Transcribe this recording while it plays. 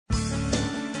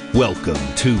Welcome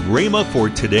to Rhema for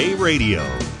Today Radio.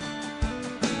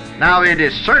 Now it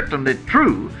is certainly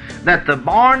true that the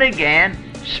born-again,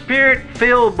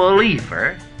 Spirit-filled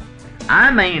believer, I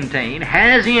maintain,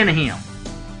 has in him,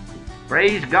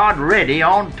 praise God, ready,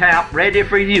 on tap, ready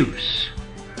for use,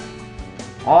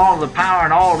 all the power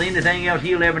and all anything else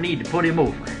he'll ever need to put him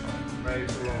over.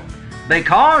 Praise the Lord.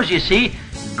 Because, you see,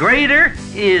 greater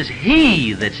is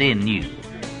he that's in you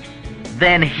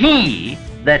than he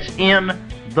that's in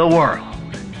the world.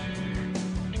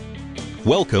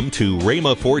 Welcome to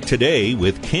Rhema for Today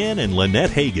with Ken and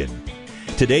Lynette Hagin.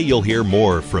 Today you'll hear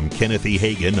more from Kenneth E.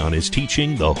 Hagin on his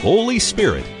teaching, The Holy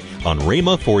Spirit, on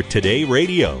Rhema for Today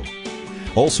Radio.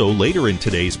 Also, later in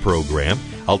today's program,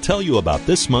 I'll tell you about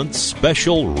this month's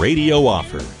special radio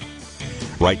offer.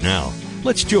 Right now,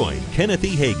 let's join Kenneth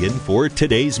E. Hagin for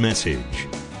today's message.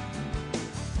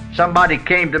 Somebody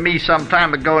came to me some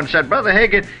time ago and said, Brother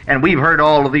Hagin, and we've heard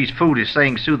all of these foolish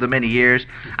things through the many years.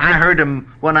 I heard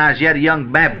them when I was yet a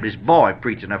young Baptist boy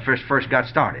preaching when I first got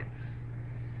started.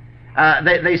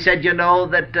 They said, you know,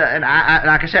 that, and I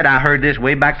like I said, I heard this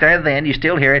way back there then, you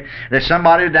still hear it, that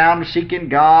somebody was down seeking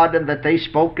God and that they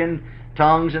spoke in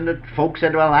tongues, and the folks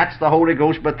said, well, that's the Holy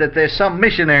Ghost, but that there's some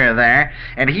missionary there,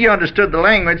 and he understood the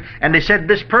language, and they said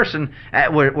this person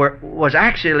was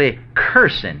actually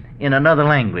cursing in another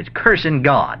language, cursing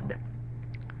God.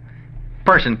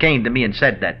 Person came to me and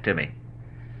said that to me.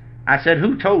 I said,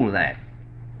 who told that?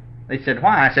 They said,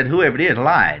 why? I said, whoever it is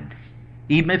lied.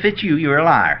 Even if it's you, you're a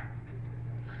liar.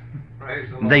 Praise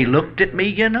the Lord. They looked at me,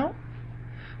 you know.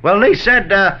 Well, they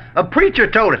said, a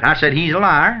preacher told it. I said, he's a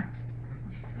liar.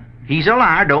 He's a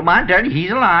liar. Don't mind telling you,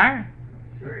 he's a liar.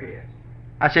 Sure he is.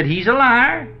 I said, he's a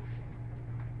liar.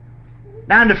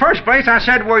 Now, in the first place, I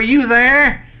said, were you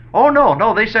there? Oh,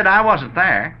 no, they said I wasn't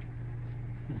there.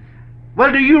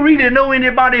 Well, do you really know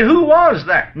anybody who was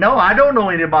there? No, I don't know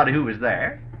anybody who was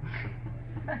there.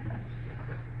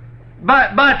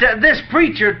 But this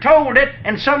preacher told it,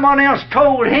 and someone else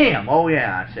told him. Oh,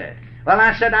 yeah, I said. Well,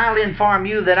 I said, I'll inform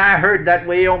you that I heard that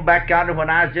way on back yonder when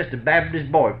I was just a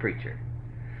Baptist boy preacher.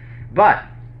 But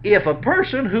if a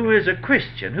person who is a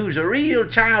Christian, who's a real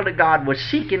child of God, was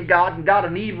seeking God and got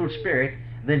an evil spirit,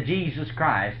 then Jesus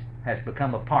Christ has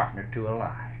become a partner to a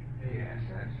lie. Yes,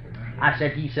 that's right. I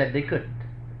said, he said they couldn't.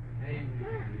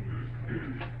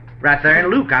 Right there in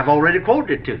Luke, I've already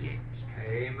quoted it to you.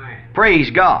 Amen.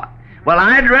 Praise God. Well,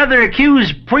 I'd rather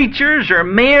accuse preachers or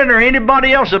men or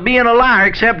anybody else of being a liar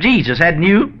except Jesus, hadn't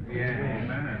you? Yeah.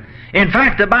 Amen. In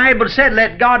fact, the Bible said,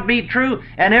 let God be true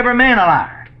and every man a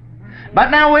liar. But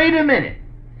now wait a minute.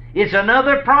 It's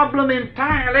another problem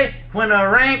entirely when a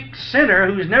rank sinner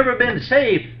who's never been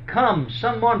saved comes.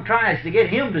 Someone tries to get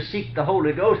him to seek the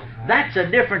Holy Ghost. That's a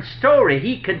different story.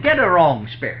 He could get a wrong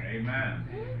spirit. Amen.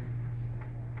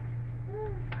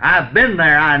 I've been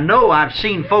there. I know. I've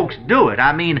seen folks do it.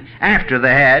 I mean, after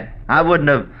they had. I wouldn't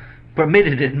have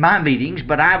permitted it in my meetings,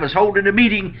 but I was holding a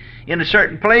meeting in a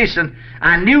certain place, and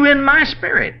I knew in my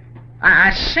spirit.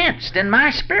 I sensed in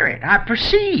my spirit. I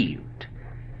perceived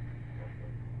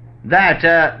that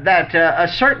a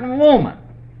certain woman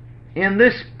in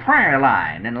this prayer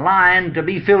line and line to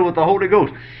be filled with the Holy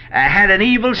Ghost had an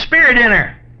evil spirit in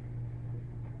her.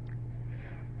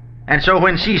 And so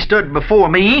when she stood before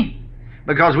me,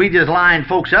 because we just lined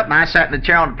folks up, and I sat in the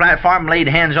chair on the platform and laid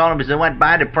hands on them as they went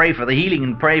by to pray for the healing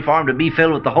and pray for them to be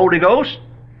filled with the Holy Ghost.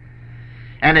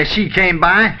 And as she came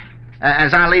by,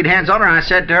 as I laid hands on her, I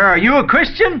said to her, are you a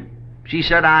Christian? She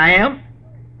said, I am.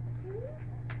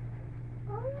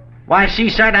 Why, she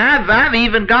said, I've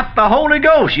even got the Holy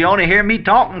Ghost. You only hear me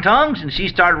talk in tongues, and she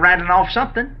started rattling off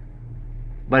something.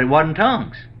 But it wasn't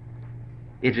tongues.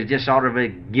 It was just sort of a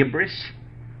gibberish.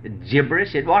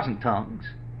 It wasn't tongues.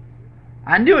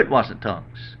 I knew it wasn't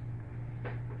tongues.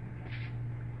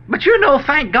 But you know,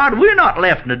 thank God, we're not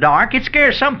left in the dark. It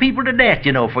scares some people to death,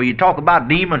 you know, for you talk about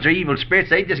demons or evil spirits,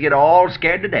 they just get all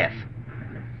scared to death.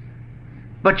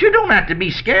 But you don't have to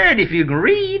be scared if you can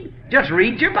read. Just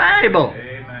read your Bible. Amen.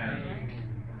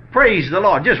 Praise the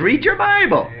Lord. Just read your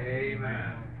Bible.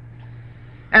 Amen.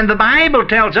 And the Bible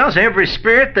tells us every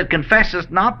spirit that confesses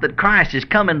not that Christ is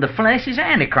come in the flesh is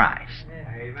Antichrist.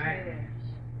 Amen.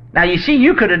 Now, you see,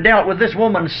 you could have dealt with this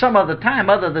woman some other time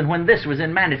other than when this was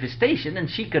in manifestation, and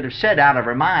she could have said out of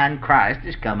her mind, Christ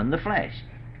is come in the flesh.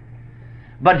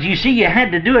 But you see, you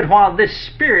had to do it while this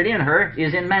spirit in her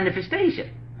is in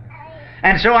manifestation.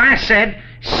 And so I said,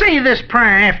 say this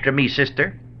prayer after me,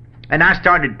 sister. And I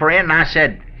started praying, and I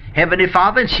said, Heavenly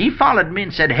Father, and she followed me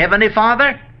and said, Heavenly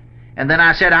Father, And then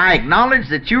I said, I acknowledge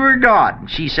that you are God.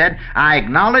 And she said, I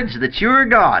acknowledge that you are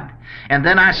God. And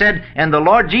then I said, and the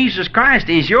Lord Jesus Christ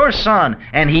is your Son,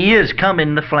 and He is come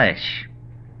in the flesh.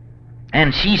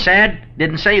 And she said,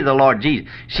 didn't say the Lord Jesus.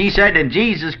 She said, and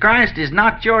Jesus Christ is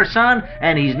not your Son,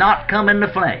 and He's not come in the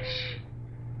flesh.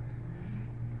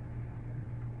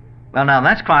 Well, now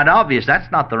that's quite obvious.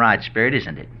 That's not the right spirit,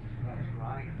 isn't it?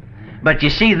 But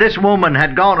you see, this woman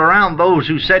had gone around those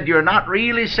who said you're not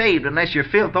really saved unless you're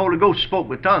filled with the Holy Ghost, spoke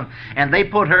with tongues. And they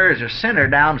put her as a sinner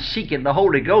down seeking the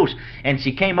Holy Ghost, and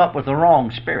she came up with the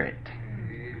wrong spirit.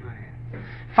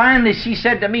 Finally, she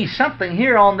said to me, something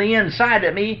here on the inside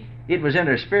of me, it was in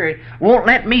her spirit, won't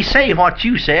let me say what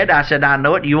you said. I said, I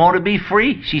know it. You want to be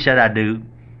free? She said, I do.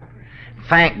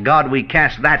 Thank God we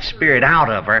cast that spirit out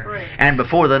of her, and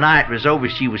before the night was over,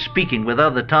 she was speaking with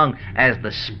other tongues as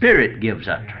the Spirit gives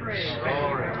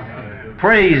utterance.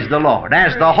 Praise the Lord,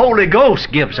 as the Holy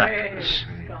Ghost gives utterance.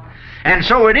 And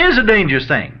so it is a dangerous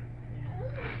thing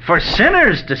for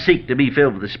sinners to seek to be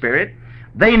filled with the Spirit.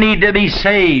 They need to be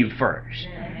saved first.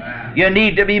 You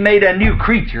need to be made a new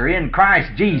creature in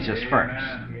Christ Jesus first.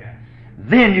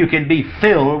 Then you can be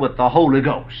filled with the Holy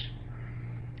Ghost.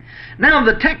 Now,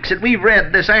 the text that we've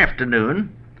read this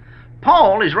afternoon,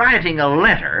 Paul is writing a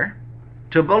letter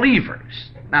to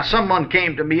believers. Now, someone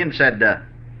came to me and said,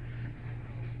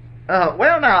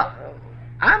 well, now,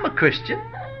 I'm a Christian,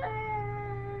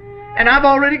 and I've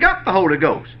already got the Holy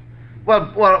Ghost.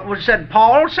 Well, said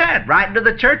Paul said, writing to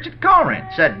the church at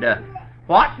Corinth, said,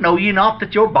 what, know ye not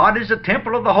that your body is a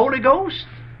temple of the Holy Ghost,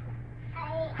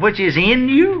 which is in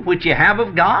you, which you have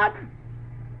of God?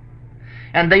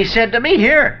 And they said to me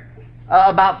here,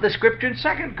 about the scripture in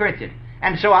 2 Corinthians.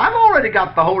 And so I've already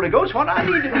got the Holy Ghost. What do I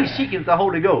need to be seeking the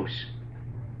Holy Ghost?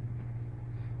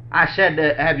 I said,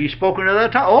 have you spoken in other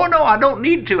tongues? Oh, no, I don't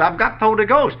need to. I've got the Holy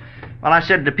Ghost. Well, I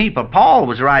said, the people Paul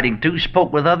was writing to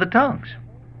spoke with other tongues.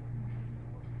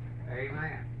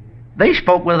 Amen. They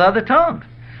spoke with other tongues.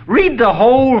 Read the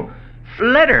whole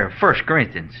letter, 1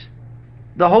 Corinthians.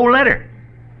 The whole letter.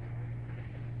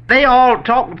 They all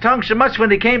talked with tongues so much when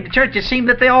they came to church, it seemed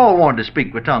that they all wanted to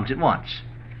speak with tongues at once.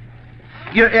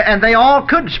 And they all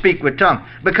could speak with tongues.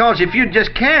 Because if you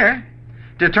just care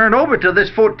to turn over to this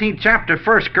 14th chapter,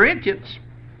 1 Corinthians,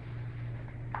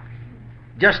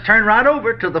 just turn right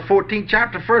over to the 14th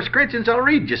chapter, 1 Corinthians, I'll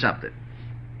read you something.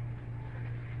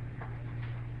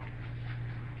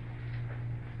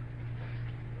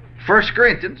 First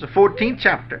Corinthians, the 14th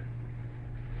chapter.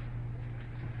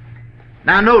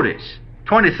 Now notice,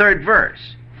 23rd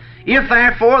verse. If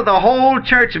therefore the whole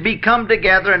church be come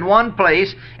together in one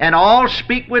place, and all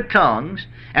speak with tongues,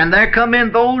 and there come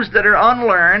in those that are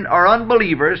unlearned or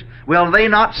unbelievers, will they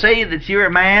not say that you are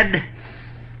mad?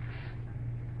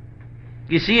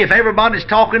 You see, if everybody's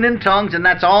talking in tongues, and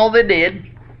that's all they did,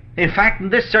 in fact, in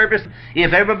this service,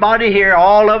 if everybody here,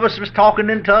 all of us was talking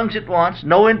in tongues at once,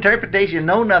 no interpretation,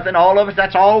 no nothing, all of us,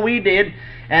 that's all we did,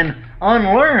 and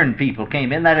unlearned people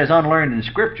came in, that is, unlearned in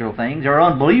scriptural things, or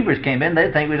unbelievers came in,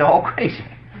 they'd think we was all crazy.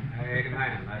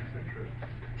 Amen. That's the truth.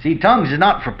 See, tongues is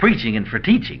not for preaching and for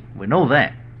teaching. We know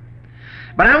that.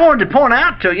 But I wanted to point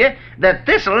out to you that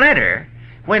this letter,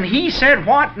 when he said,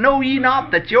 what, know ye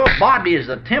not that your body is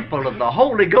the temple of the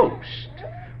Holy Ghost,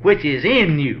 which is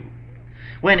in you?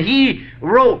 When he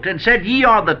wrote and said, ye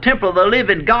are the temple of the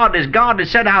living God, as God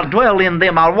has said, I'll dwell in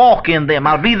them, I'll walk in them,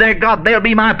 I'll be their God, they'll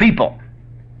be my people.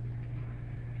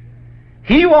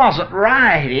 He wasn't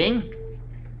writing,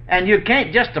 and you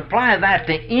can't just apply that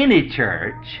to any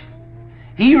church.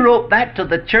 He wrote that to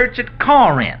the church at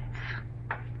Corinth,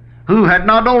 who had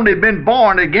not only been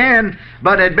born again,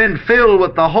 but had been filled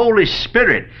with the Holy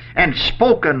Spirit and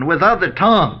spoken with other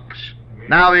tongues.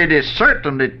 Now, it is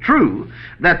certainly true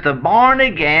that the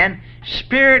born-again,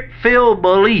 Spirit-filled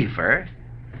believer,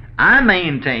 I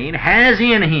maintain, has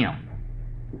in him,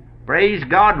 praise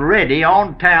God, ready,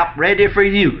 on tap, ready for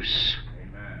use,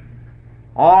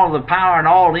 all the power and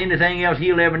all anything else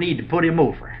he'll ever need to put him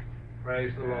over.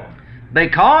 Praise the Lord.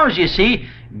 Because, you see,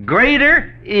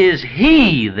 greater is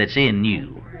he that's in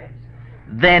you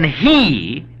than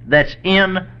he that's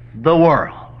in the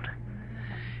world.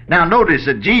 Now notice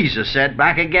that Jesus said,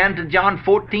 back again to John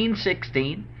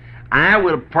 14:16, I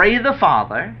will pray the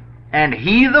Father, and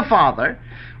he, the Father,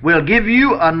 will give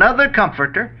you another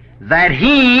comforter, that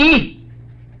he,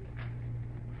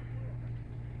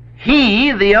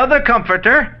 the other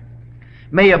comforter,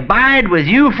 may abide with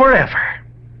you forever.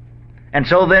 And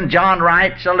so then John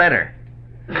writes a letter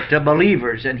to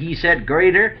believers, and he said,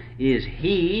 greater is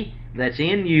he that's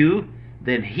in you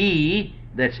than he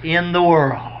that's in the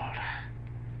world.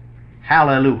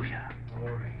 Hallelujah.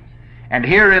 And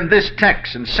here in this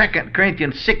text, in 2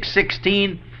 Corinthians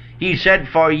 6:16, he said,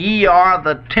 "For ye are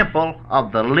the temple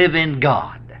of the living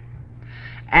God,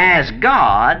 as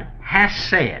God has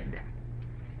said,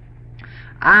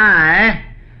 I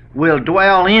will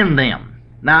dwell in them."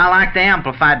 Now I like the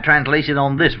Amplified Translation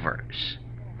on this verse.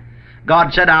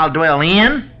 God said, "I'll dwell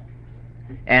in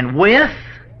and with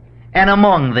and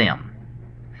among them.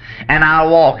 And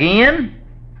I'll walk in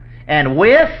and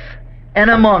with and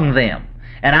among them.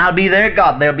 And I'll be their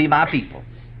God, they'll be my people."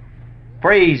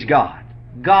 Praise God.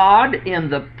 God in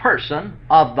the person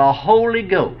of the Holy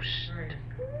Ghost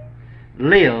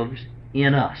lives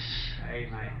in us.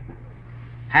 Amen.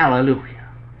 Hallelujah.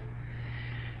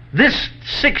 This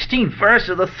 16th verse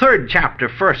of the 3rd chapter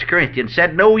of 1 Corinthians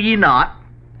said, "Know ye not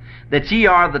that ye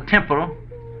are the temple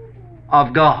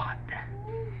of God,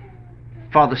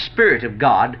 for the Spirit of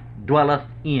God dwelleth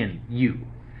in you."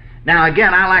 Now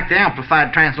again, I like the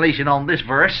Amplified Translation on this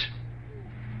verse.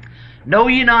 "Know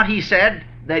ye not," he said,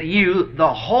 "that you,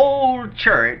 the whole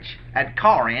church at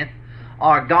Corinth,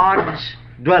 are God's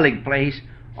dwelling place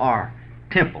or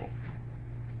temple,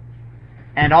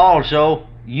 and also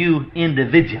you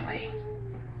individually."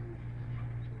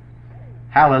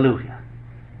 Hallelujah.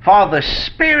 "For the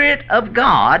Spirit of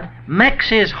God makes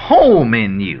His home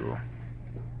in you."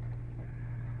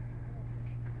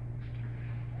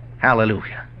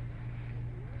 Hallelujah.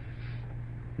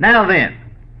 Now then,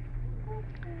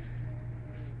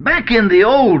 back in the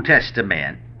Old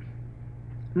Testament,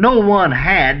 no one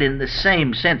had in the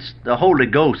same sense the Holy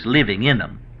Ghost living in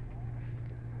them.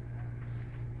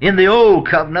 In the Old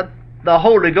Covenant, the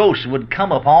Holy Ghost would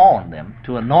come upon them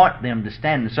to anoint them to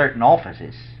stand in certain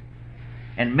offices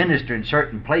and minister in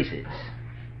certain places.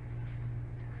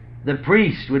 The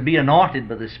priest would be anointed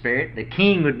by the Spirit, the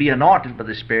king would be anointed by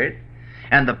the Spirit,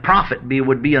 and the prophet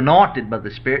would be anointed by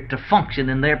the Spirit to function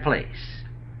in their place.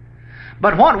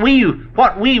 But what we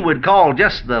would call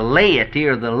just the laity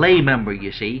or the lay member,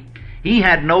 you see, he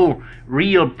had no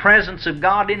real presence of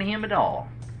God in him at all.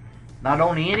 Not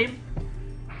only in him,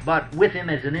 but with him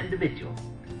as an individual.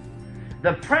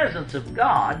 The presence of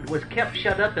God was kept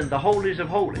shut up in the holies of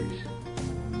holies.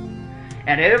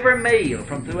 And every male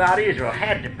from throughout Israel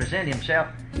had to present himself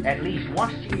at least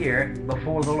once a year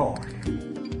before the Lord.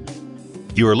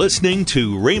 You're listening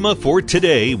to Rhema for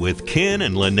Today with Ken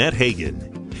and Lynette Hagin.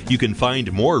 You can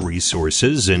find more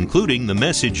resources, including the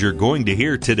message you're going to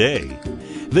hear today.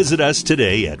 Visit us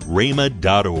today at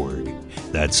rhema.org.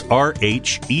 That's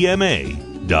RHEMA.org.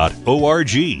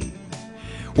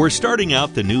 We're starting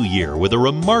out the new year with a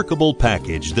remarkable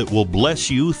package that will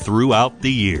bless you throughout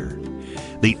the year.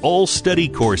 The All Study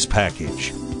Course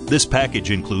Package. This package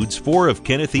includes 4 of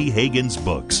Kenneth E. Hagin's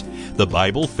books: the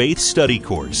Bible Faith Study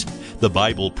Course, the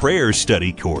Bible Prayer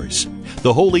Study Course,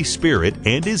 the Holy Spirit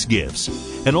and His Gifts,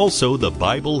 and also the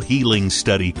Bible Healing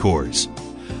Study Course.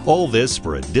 All this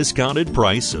for a discounted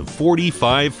price of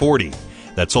 $45.40.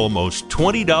 That's almost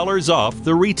 $20 off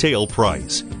the retail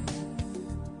price.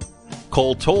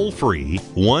 Call toll-free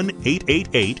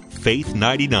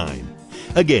 1-888-FAITH-99.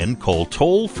 Again, call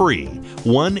toll-free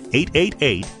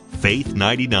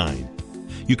 1-888-FAITH-99.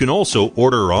 You can also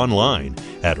order online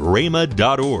at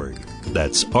rhema.org.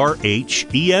 That's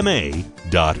RHEMA.org.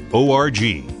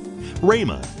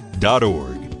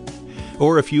 rhema.org.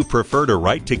 Or if you prefer to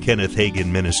write to Kenneth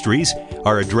Hagin Ministries,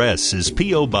 our address is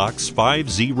P.O. Box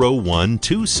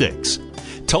 50126,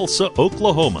 Tulsa,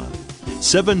 Oklahoma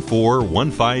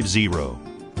 74150.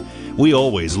 We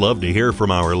always love to hear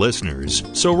from our listeners,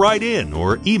 so write in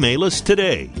or email us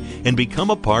today and become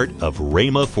a part of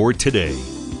Rhema for Today.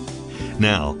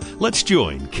 Now, let's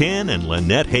join Ken and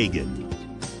Lynette Hagin.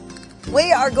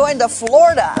 We are going to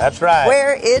Florida. That's right.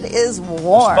 Where it is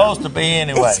warm. It's supposed to be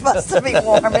anyway. It's supposed to be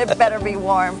warm. It better be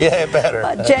warm. Yeah, it better.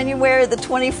 January the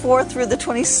 24th through the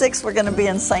 26th, we're going to be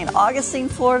in St. Augustine,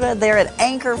 Florida. They're at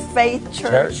Anchor Faith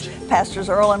Church. Pastors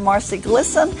Earl and Marcy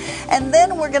Glisson. And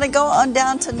then we're going to go on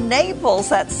down to Naples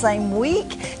that same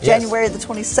week, January the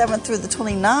 27th through the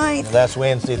 29th. And that's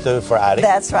Wednesday through Friday.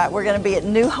 That's right. We're going to be at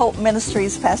New Hope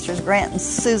Ministries, Pastors Grant and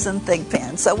Susan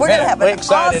Thigpen. So we're going to have an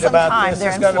excited awesome about time this. there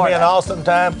It's in going Florida. to be an awesome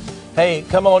time. Hey,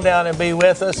 come on down and be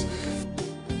with us.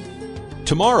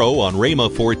 Tomorrow on Rhema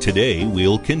for Today,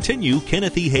 we'll continue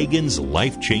Kenneth E. Hagin's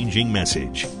life-changing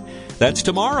message. That's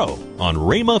tomorrow on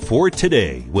Rhema for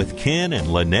Today with Ken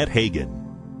and Lynette Hagin.